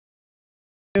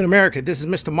In America, this is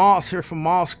Mr. Moss here from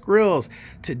Moss Grills.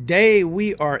 Today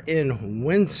we are in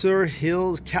Windsor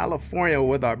Hills, California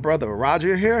with our brother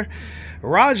Roger here.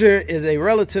 Roger is a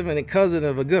relative and a cousin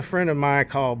of a good friend of mine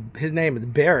his name is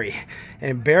Barry.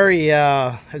 And Barry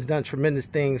has done tremendous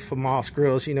things for Moss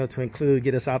Grills, you know, to include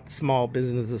get us out the small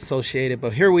business associated.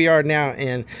 But here we are now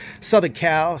in Southern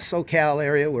Cal, SoCal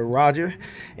area with Roger.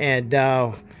 And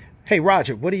hey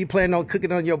Roger, what are you planning on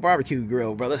cooking on your barbecue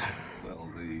grill, brother?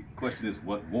 The question is,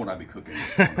 what won't I be cooking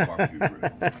on the barbecue grill?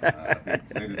 I think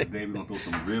later today we're going to throw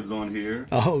some ribs on here.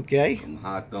 Okay. Some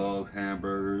hot dogs,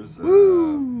 hamburgers.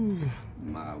 Woo!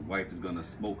 My wife is going to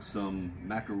smoke some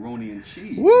macaroni and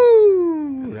cheese.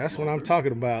 Woo! That's what I'm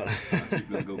talking about. She's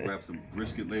going to go grab some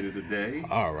brisket later today.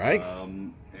 All right.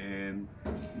 And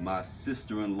my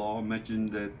sister-in-law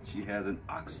mentioned that she has an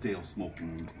oxtail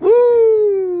smoking recipe.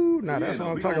 Woo! Now So, that's what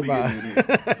I'm we talking gonna be about.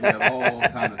 getting it in. We have all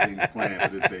kinds of things planned for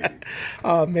this baby.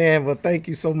 Oh man, well thank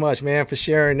you so much, man, for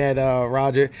sharing that,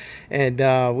 Roger.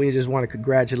 And we just want to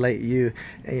congratulate you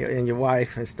and your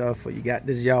wife and stuff for this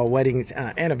is y'all wedding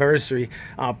anniversary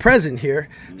present here.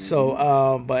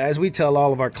 So but as we tell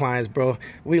all of our clients, bro,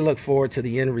 we look forward to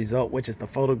the end result, which is the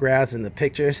photographs and the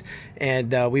pictures.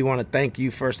 And we want to thank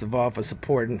you first of all for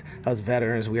supporting us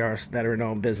veterans. We are a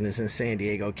veteran-owned business in San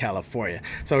Diego, California.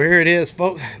 So here it is,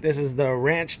 folks. This is the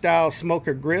ranch style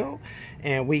smoker grill,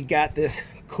 and we got this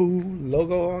cool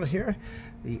logo on here,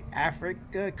 the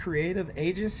Africa Creative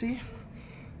Agency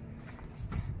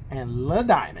and La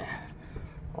Diamond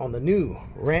on the new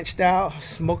ranch style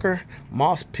smoker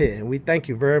Moss pit. And we thank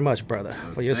you very much, brother,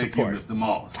 for your support. Thank you, Mr.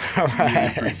 Moss. All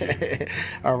right. Really appreciate it.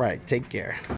 All right, take care.